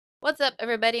What's up,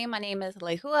 everybody? My name is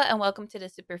Lehua, and welcome to the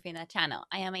Superfina Channel.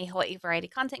 I am a Hawaii variety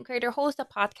content creator, host of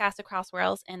podcasts across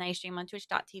worlds, and I stream on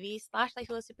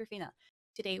twitch.tv/Lehua Superfina.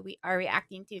 Today, we are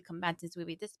reacting to Combatants Will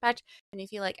Be Dispatched, and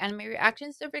if you like anime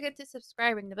reactions, don't forget to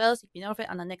subscribe, ring the bell so you can be notified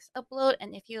on the next upload,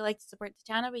 and if you like to support the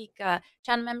channel, we got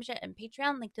channel membership and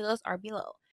Patreon, link to those are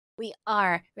below. We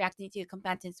are reacting to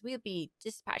Combatants Will Be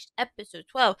Dispatched, episode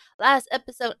 12, last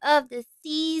episode of the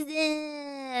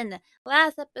season.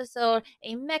 Last episode,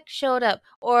 a mech showed up,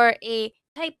 or a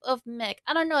type of mech.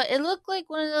 I don't know. It looked like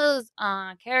one of those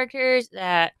characters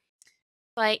that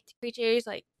fight creatures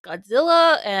like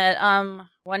Godzilla, and I'm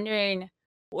wondering,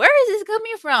 where is this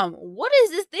coming from? What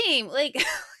is this theme? Like,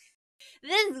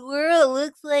 this world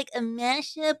looks like a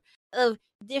mashup of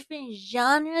different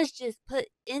genres just put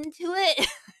into it.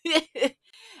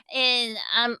 And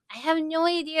I have no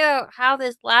idea how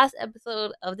this last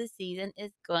episode of the season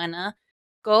is gonna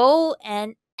go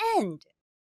and end.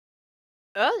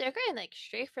 Oh, they're going like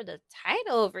straight for the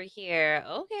title over here.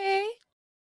 Okay.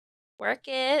 Work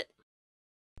it.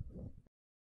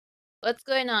 What's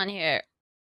going on here?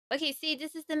 Okay, see,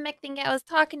 this is the mech thing I was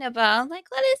talking about. I'm like,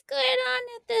 what is going on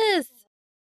with this?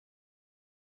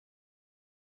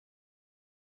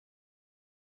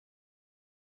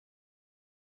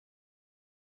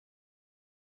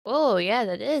 Oh, yeah,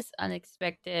 that is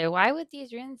unexpected. Why would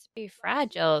these runes be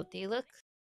fragile? They look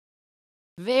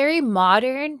very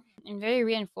modern and very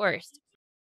reinforced.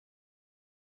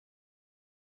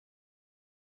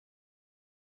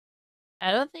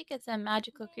 I don't think it's a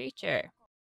magical creature.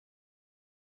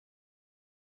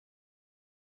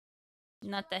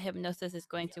 Not that hypnosis is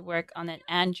going to work on an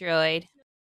android.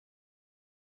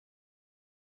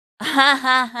 Ha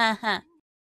ha ha ha.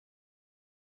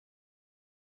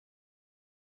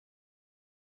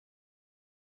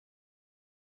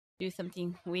 Do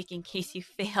something weak in case you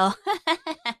fail.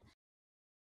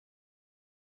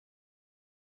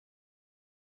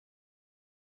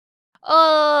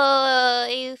 Oh,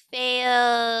 you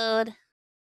failed.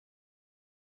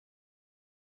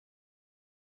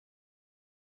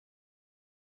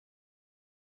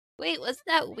 Wait, was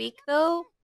that weak though?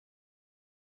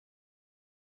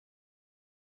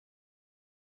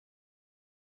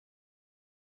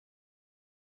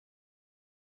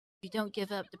 You don't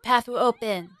give up. The path will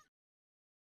open.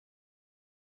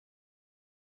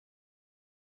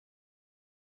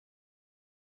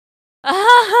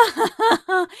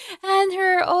 Hand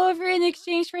her over in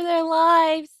exchange for their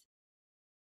lives.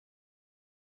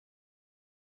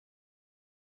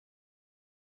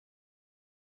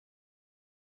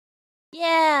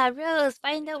 Yeah, Rose,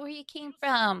 find out where you came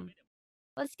from.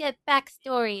 Let's get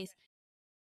backstories.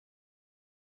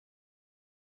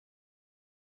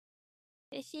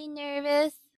 Is she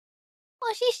nervous?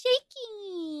 Oh, she's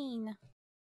shaking.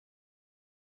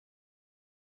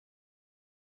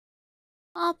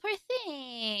 Oh, poor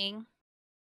thing.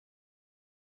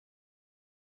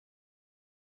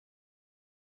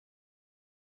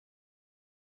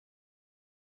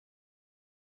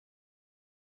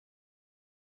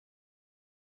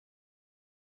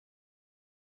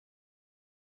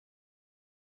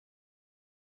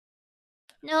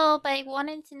 No, but I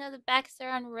wanted to know the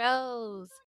backstory on Rose.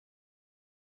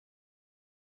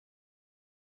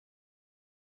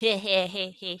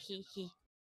 Hehehehehe.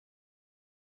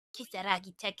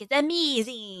 Kisaragi tech is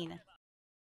amazing.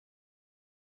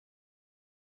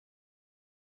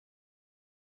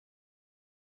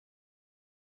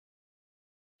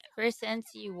 Ever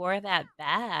since you wore that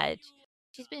badge.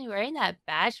 She's been wearing that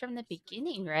badge from the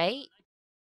beginning, right?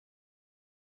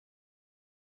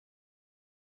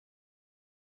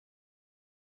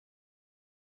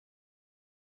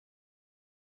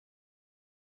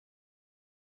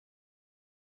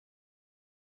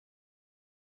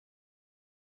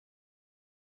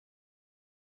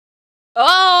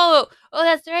 Oh! Oh,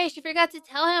 that's right. She forgot to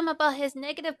tell him about his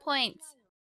negative points.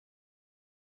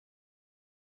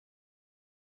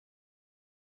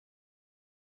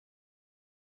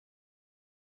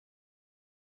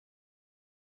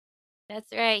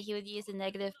 That's right. He would use the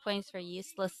negative points for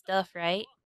useless stuff, right?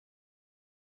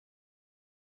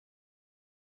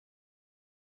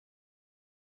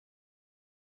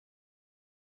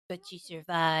 But she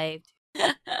survived.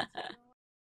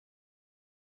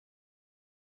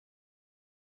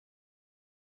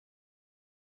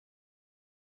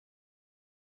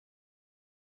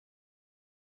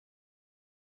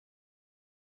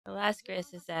 The last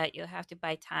curse is that you'll have to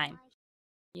buy time.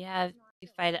 You have to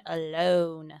fight it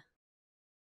alone.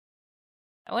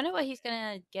 I wonder what he's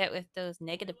gonna get with those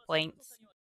negative points.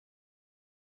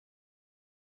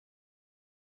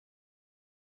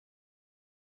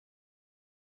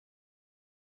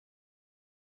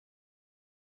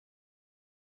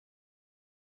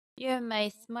 You're my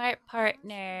smart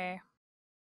partner.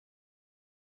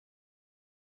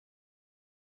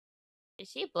 Is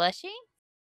she blushing?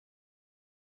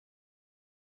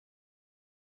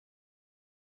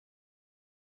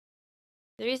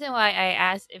 The reason why I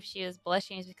asked if she was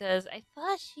blushing is because I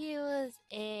thought she was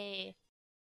a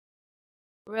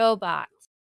robot.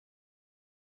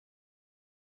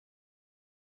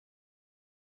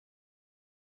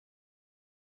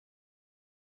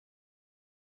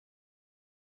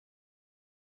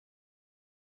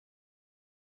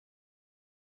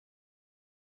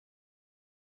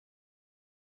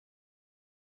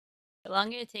 The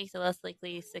longer it takes, the less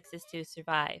likely Six is to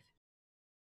survive.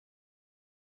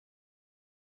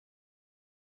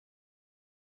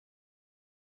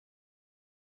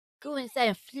 Go inside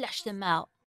and flush them out.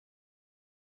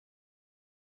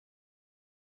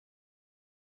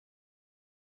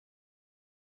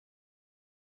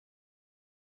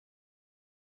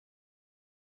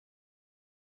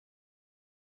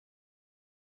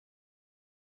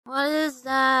 What is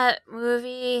that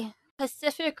movie?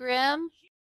 Pacific Rim?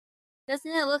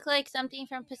 Doesn't it look like something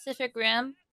from Pacific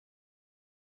Rim?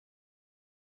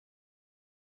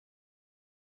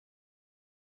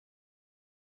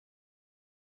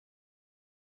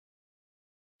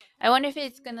 I wonder if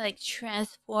it's gonna like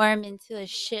transform into a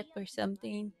ship or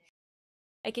something.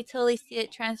 I could totally see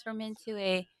it transform into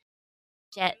a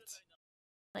jet,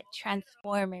 like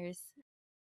Transformers.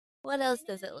 What else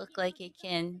does it look like it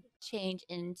can change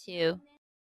into?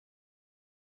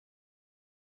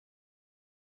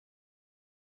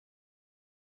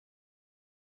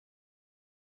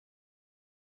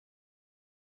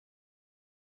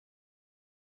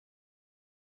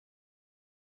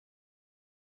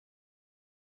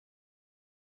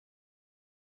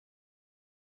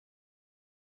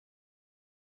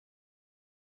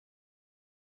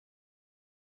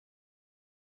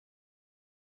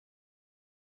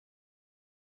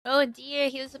 Oh dear,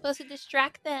 he was supposed to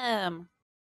distract them.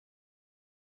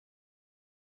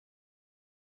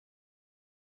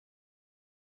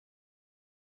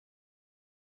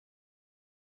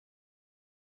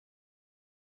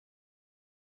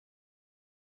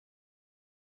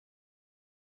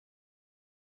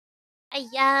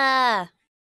 Ayah!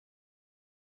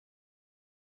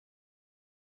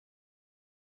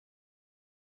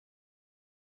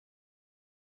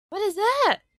 What is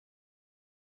that?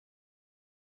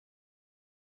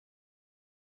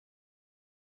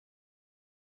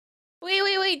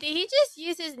 Wait. Did he just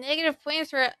use his negative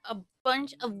points for a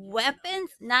bunch of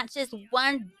weapons? Not just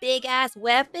one big ass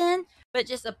weapon, but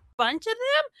just a bunch of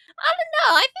them? I don't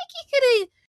know. I think he could have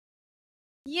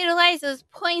utilized those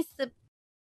points a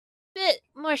bit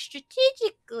more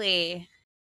strategically.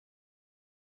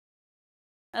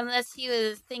 Unless he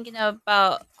was thinking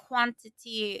about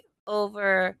quantity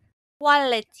over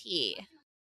quality.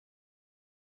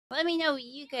 Let me know what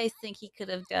you guys think he could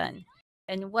have done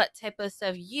and what type of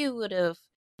stuff you would have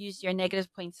used your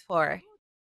negative points for.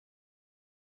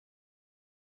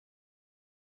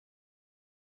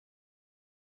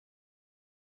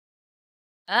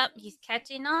 Up, he's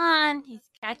catching on. He's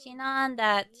catching on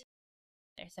that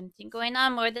there's something going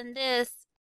on more than this.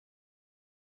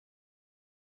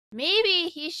 Maybe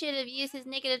he should have used his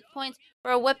negative points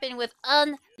for a weapon with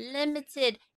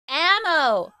unlimited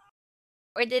ammo.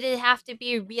 Or did it have to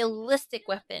be realistic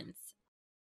weapons?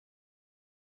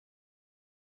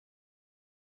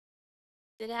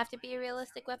 Did it have to be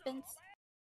realistic weapons?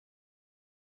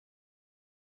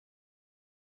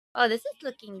 Oh, this is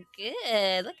looking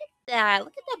good. Look at that.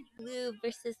 Look at that blue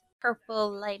versus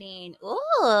purple lighting.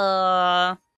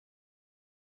 Ooh.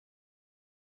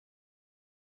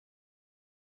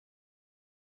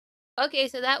 Okay,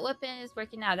 so that weapon is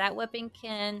working now. That weapon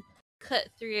can cut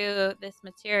through this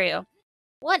material.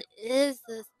 What is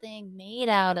this thing made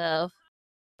out of?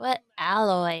 What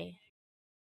alloy?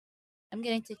 I'm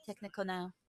getting too technical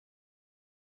now.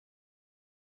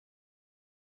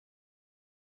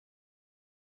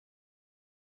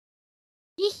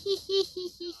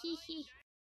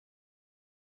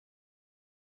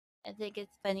 I think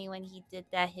it's funny when he did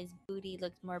that, his booty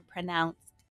looked more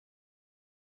pronounced.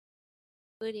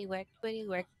 Booty work, booty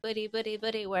work, booty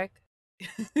work.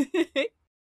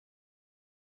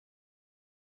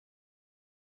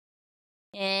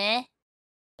 Eh?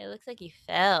 It looks like he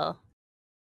fell.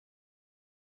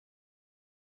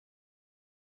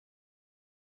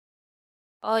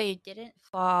 Oh, you didn't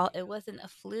fall. It wasn't a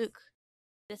fluke.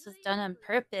 This was done on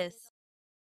purpose.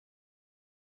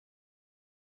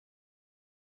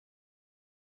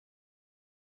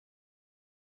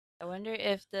 I wonder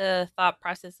if the thought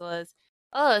process was,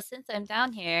 oh, since I'm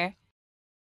down here,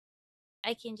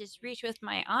 I can just reach with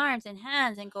my arms and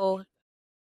hands and go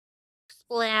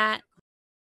splat,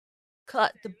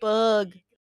 cut the bug.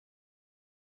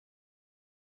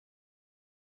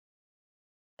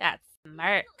 That's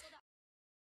smart.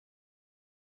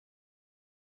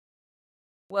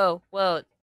 Whoa, whoa.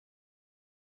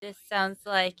 This sounds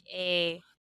like a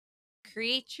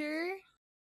creature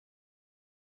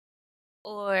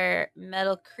or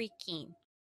metal creaking.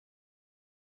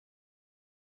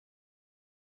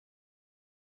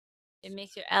 It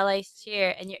makes your allies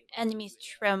cheer and your enemies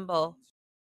tremble.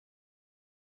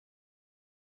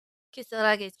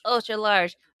 Kisaragi's ultra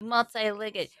large, multi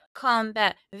legged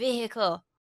combat vehicle.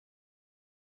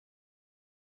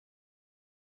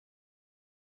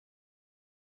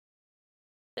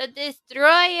 The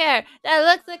destroyer that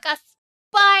looks like a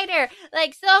spider,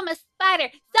 like so I'm a spider.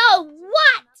 So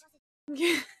what?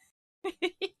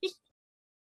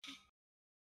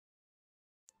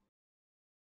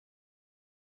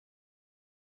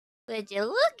 Would you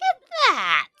look at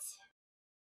that?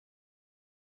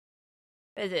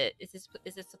 Is it?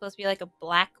 Is it supposed to be like a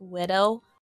black widow?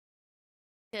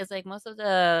 Because like most of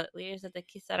the leaders of the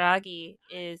Kisaragi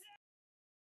is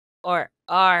or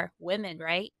are women,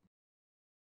 right?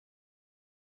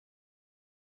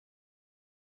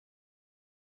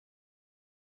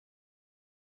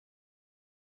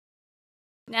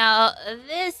 Now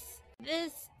this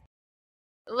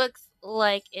looks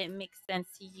like it makes sense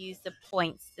to use the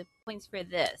points. The points for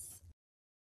this.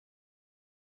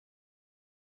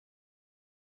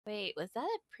 Wait, was that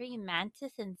a praying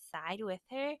mantis inside with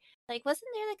her? Like, wasn't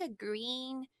there like a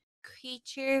green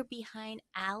creature behind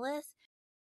Alice?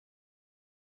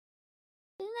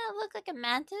 Didn't that look like a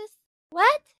mantis?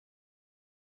 What?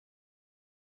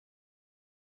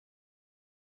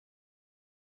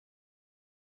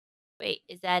 Wait,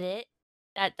 is that it?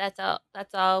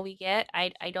 That's all we get?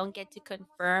 I don't get to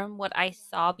confirm what I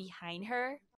saw behind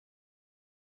her?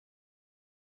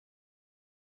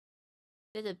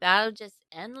 Did the battle just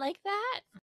end like that?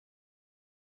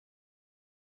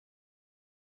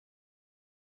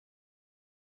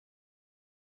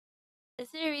 Is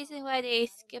there a reason why they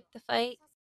skipped the fight?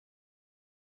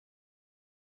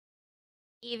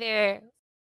 Either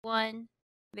one,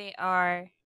 they are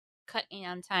cutting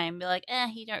on time. Be like,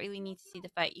 you don't really need to see the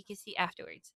fight. You can see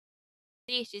afterwards.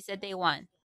 See, she said they won.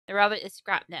 The robot is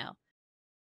scrapped now.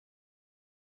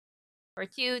 Or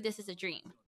two, this is a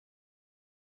dream.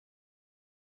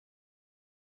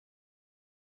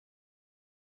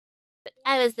 But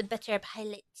I was the better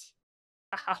pilot.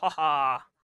 Ha ha ha ha.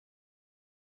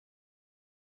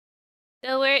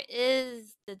 So where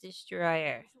is the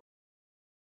destroyer?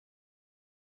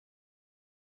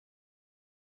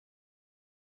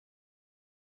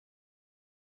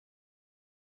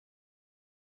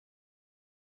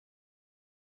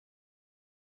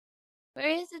 Where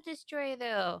is the destroyer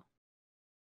though?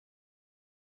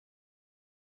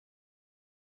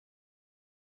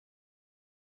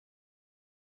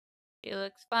 She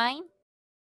looks fine.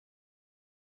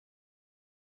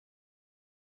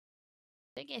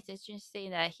 I guess it's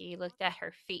interesting that he looked at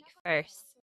her feet first.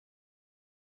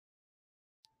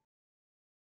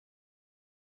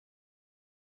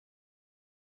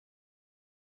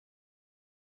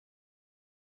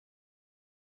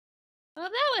 Well,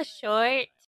 that was short.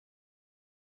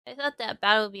 I thought that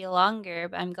battle would be longer,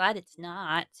 but I'm glad it's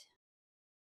not.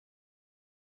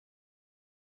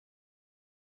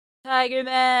 Tiger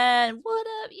Man, what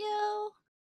up, yo?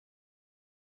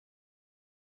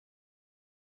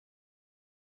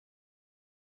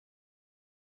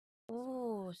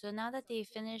 Ooh, so now that they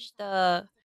finished the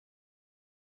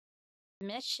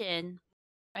mission,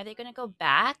 are they gonna go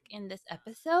back in this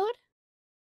episode?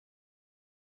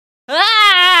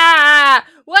 Ah!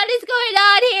 What is going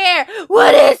on here?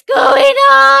 What is going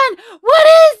on? What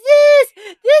is this?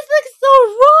 This looks so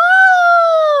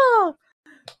wrong!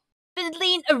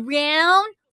 Fiddling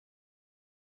around?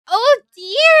 Oh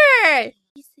dear!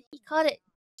 He called it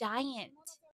giant.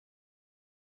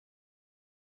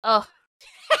 Oh.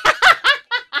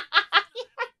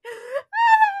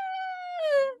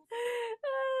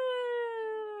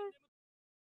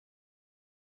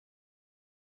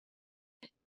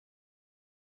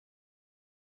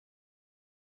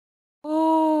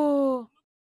 Oh.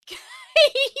 He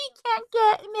can't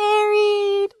get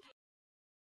married.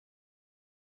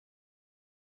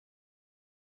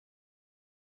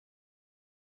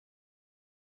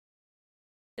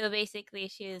 So basically,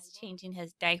 she is changing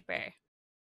his diaper.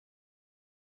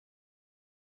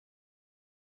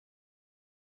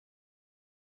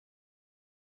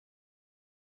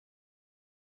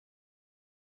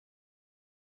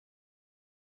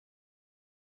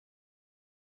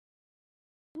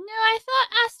 No, I thought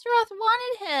Astaroth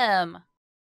wanted him.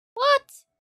 What?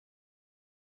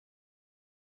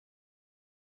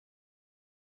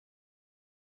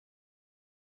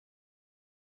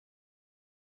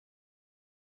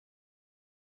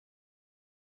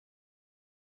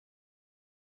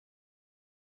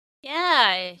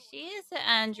 Yeah, she is an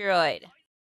android.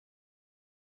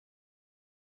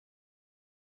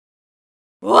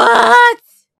 What?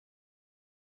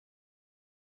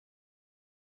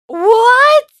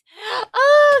 What?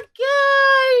 Oh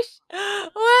gosh!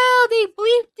 Wow, they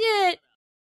bleeped it.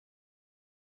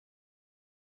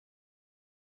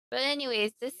 But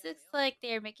anyways, this looks like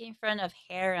they're making fun of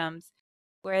harems,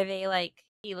 where he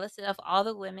listed off all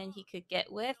the women he could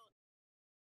get with,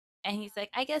 and he's like,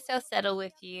 I guess I'll settle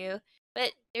with you.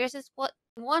 But there's this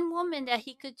one woman that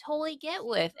he could totally get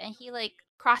with, and he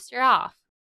crossed her off.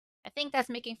 I think that's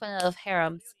making fun of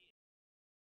harems.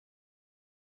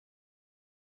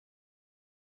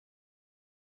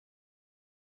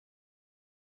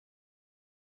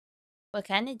 What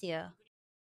kind of deal?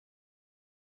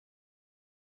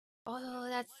 Oh,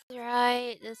 that's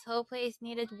right. This whole place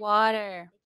needed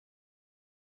water.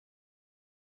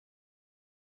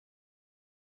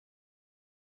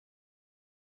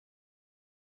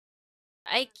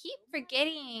 I keep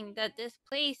forgetting that this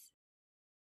place,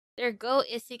 their goal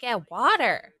is to get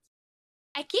water.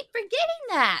 I keep forgetting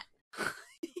that.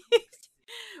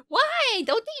 Why?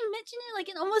 Don't they mention it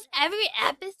in almost every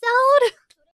episode?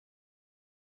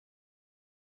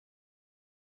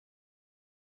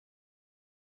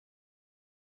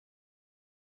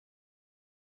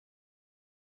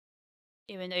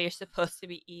 Even though you're supposed to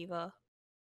be evil.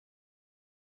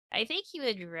 I think he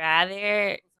would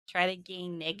rather try to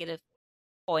gain negative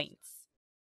points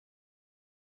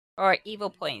or evil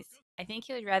points. I think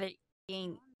he would rather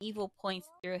gain evil points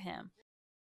through him.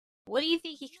 What do you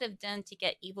think he could have done to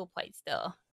get evil points,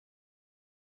 though?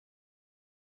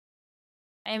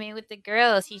 I mean, with the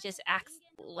girls, he just acts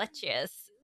lecherous.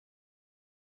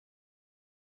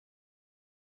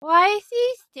 Why is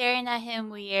he staring at him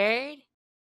weird?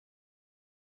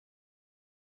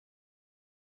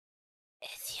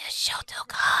 Is he a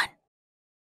Shotokan?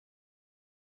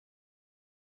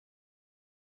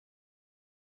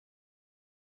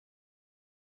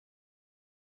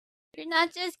 You're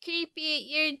not just creepy,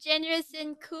 you're generous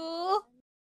and cool.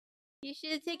 You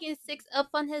should have taken 6 up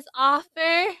on his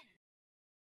offer.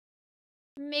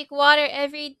 Make water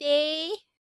every day.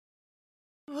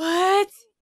 What?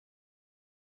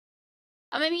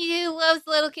 I mean, he loves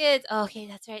little kids. Oh, okay,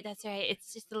 that's right, that's right.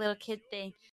 It's just a little kid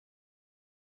thing.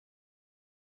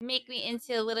 Make me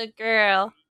into a little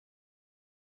girl.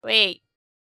 Wait.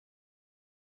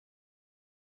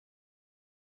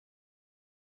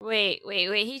 Wait.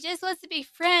 He just wants to be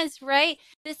friends, right?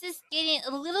 This is getting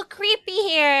a little creepy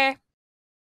here.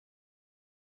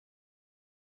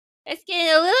 It's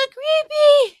getting a little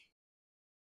creepy.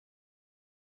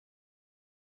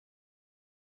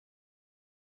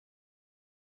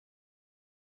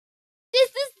 This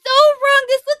is so wrong.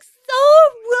 This looks so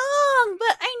wrong.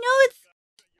 But I know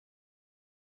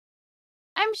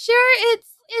I'm sure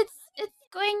it's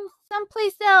going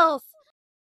someplace else.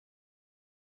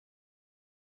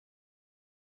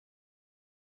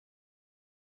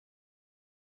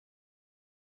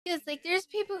 Because there's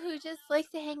people who just like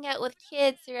to hang out with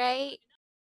kids, right?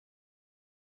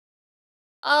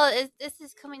 Oh, this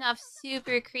is coming off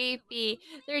super creepy.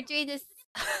 They're doing this.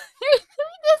 They're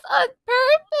doing this on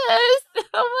purpose.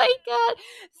 Oh my god,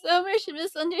 so much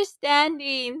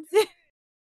misunderstandings.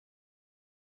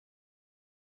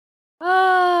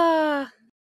 Ah,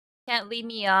 can't leave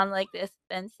me on like this.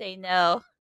 Then say no.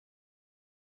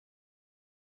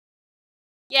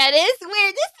 Yeah, it is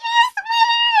weird. This is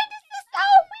weird. This is so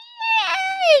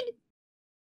weird.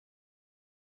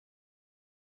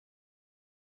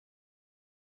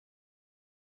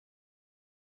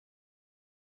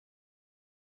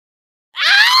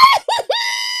 Ah!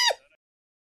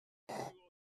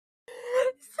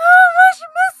 So much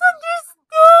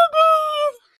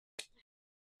misunderstanding.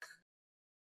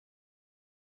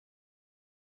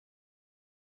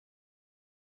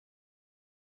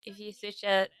 If you switch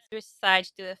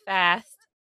sides, do it fast.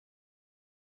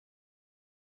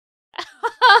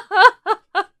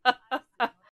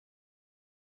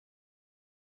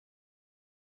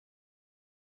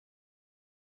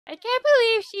 I can't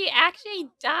believe she actually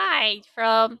died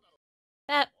from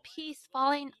that piece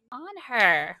falling on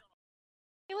her.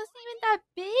 It wasn't even that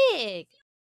big.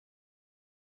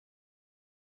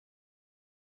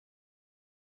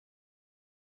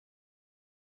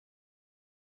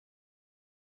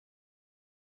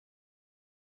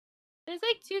 There's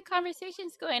 2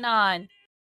 conversations going on.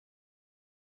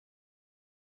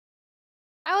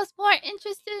 I was more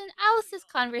interested in Alice's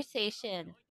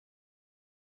conversation.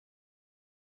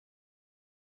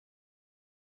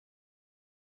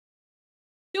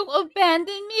 Don't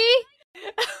abandon me?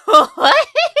 What?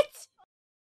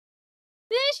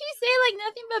 Didn't she say like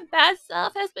nothing but bad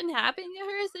stuff has been happening to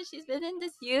her since she's been in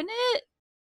this unit?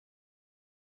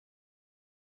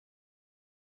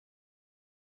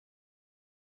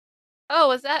 Oh,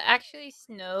 was that actually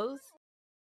Snow's?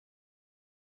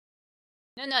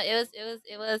 No, no,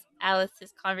 it was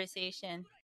Alice's conversation.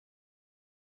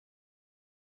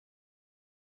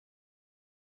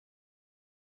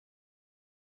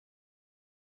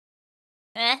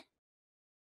 Eh?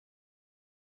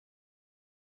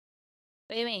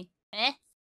 What do you mean? Eh?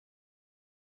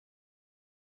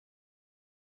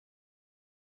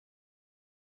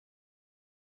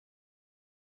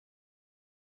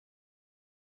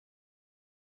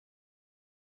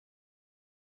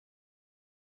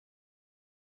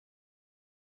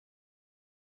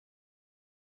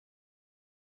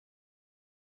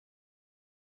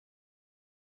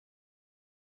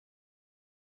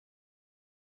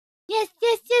 Yes,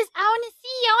 yes, yes. I wanna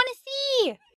see. I wanna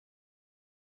see.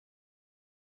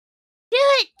 Do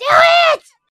it. Do it.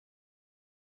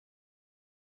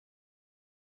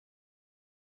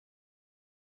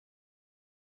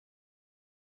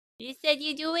 You said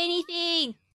you'd do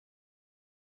anything.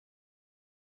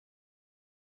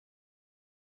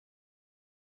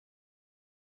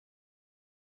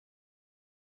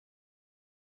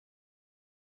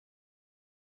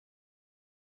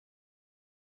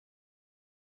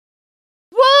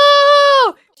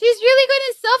 Whoa! She's really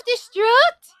gonna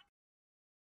self-destruct?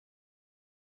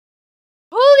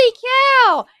 Holy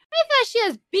cow! I thought she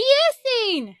was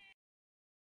BSing.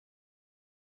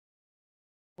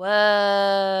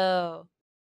 Whoa.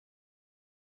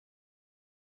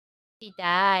 She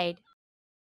died.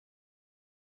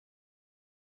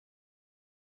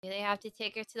 Do they have to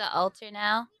take her to the altar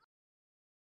now?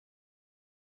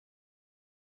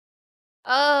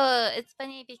 Oh, it's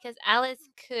funny because Alice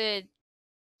could.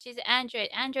 She's an android.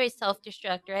 Androids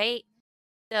self-destruct, right?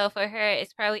 So for her,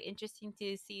 it's probably interesting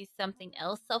to see something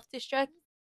else self-destruct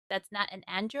that's not an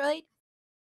android.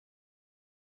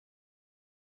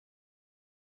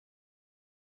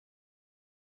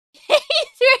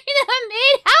 He's wearing a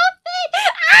maid outfit.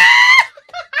 Ah!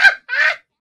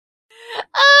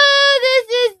 Oh, this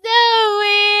is so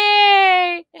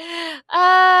weird.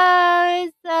 Oh,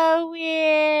 it's so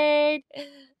weird.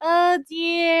 Oh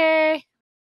dear.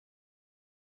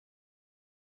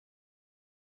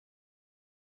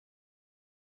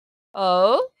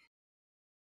 Oh?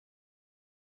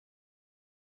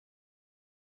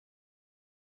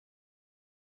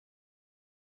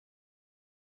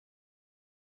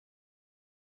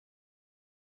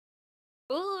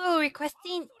 Ooh,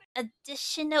 requesting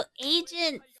additional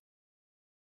agents.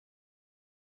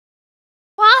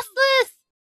 Bossless!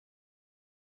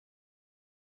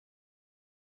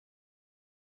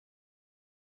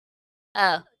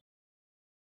 Oh.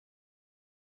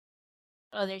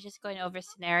 Oh, they're just going over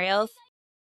scenarios.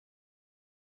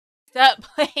 Stop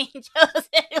playing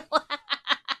Chosen One.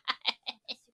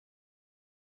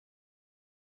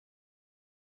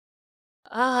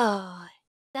 Oh,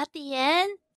 is that the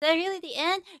end? Is that really the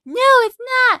end? No, it's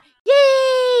not!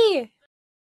 Yay!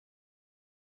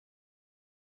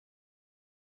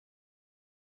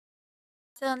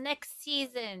 So next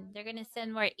season, they're gonna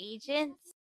send more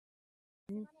agents.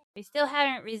 We still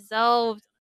haven't resolved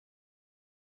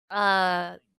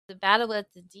uh the battle with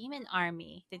the demon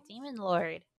army, the demon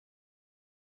lord.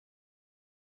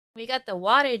 We got the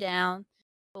water down,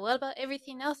 but what about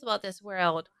everything else about this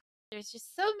world? There's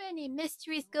just so many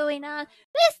mysteries going on.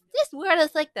 This world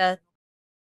is like the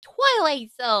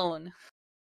Twilight Zone.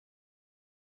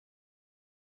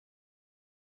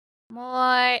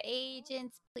 More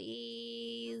agents,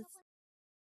 please.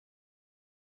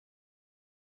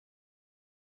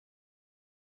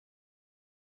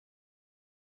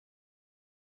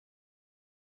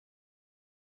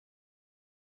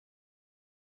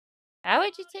 How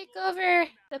would you take over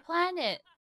the planet?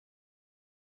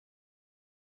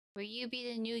 Will you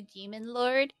be the new demon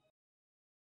lord?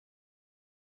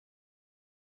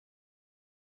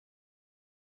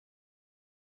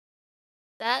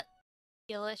 That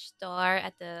yellowish star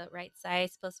at the right side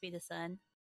is supposed to be the sun.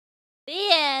 The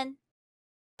end.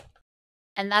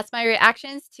 And that's my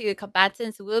reactions to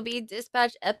Combatants Will Be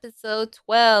Dispatched episode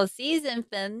 12, season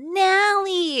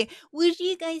finale. What do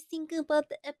you guys think about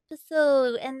the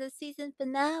episode and the season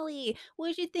finale?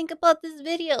 What do you think about this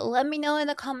video? Let me know in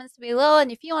the comments below.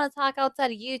 And if you want to talk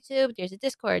outside of YouTube, there's a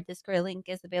Discord. Discord link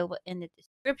is available in the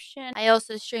description. I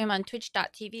also stream on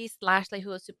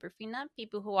twitch.tv/Lehua Superfina.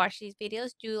 People who watch these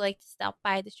videos do like to stop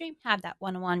by the stream, have that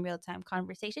one-on-one real-time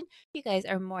conversation. You guys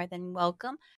are more than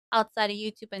welcome. Outside of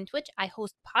YouTube and Twitch, I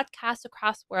host podcasts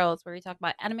across worlds where we talk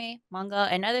about anime, manga,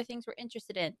 and other things we're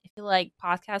interested in. If you like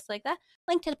podcasts like that,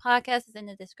 link to the podcast is in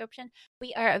the description.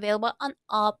 We are available on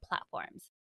all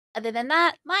platforms. Other than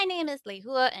that, my name is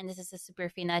Lehua, and this is the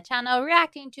Superfina Channel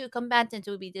reacting to Combatants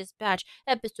Will Be Dispatched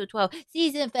episode 12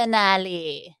 season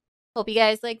finale. Hope you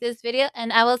guys like this video,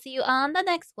 and I will see you on the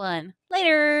next one.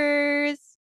 Laters!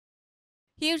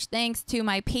 Huge thanks to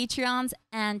my Patreons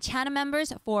and channel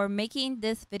members for making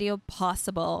this video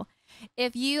possible.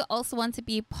 If you also want to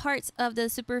be part of the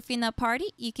Superfina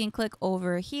party, you can click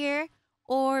over here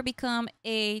or become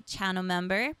a channel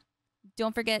member.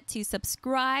 Don't forget to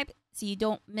subscribe so you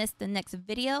don't miss the next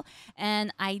video.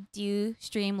 And I do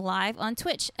stream live on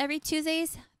Twitch every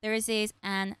Tuesdays, Thursdays,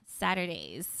 and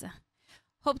Saturdays.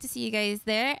 Hope to see you guys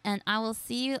there, and I will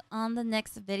see you on the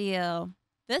next video.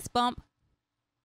 Fist bump.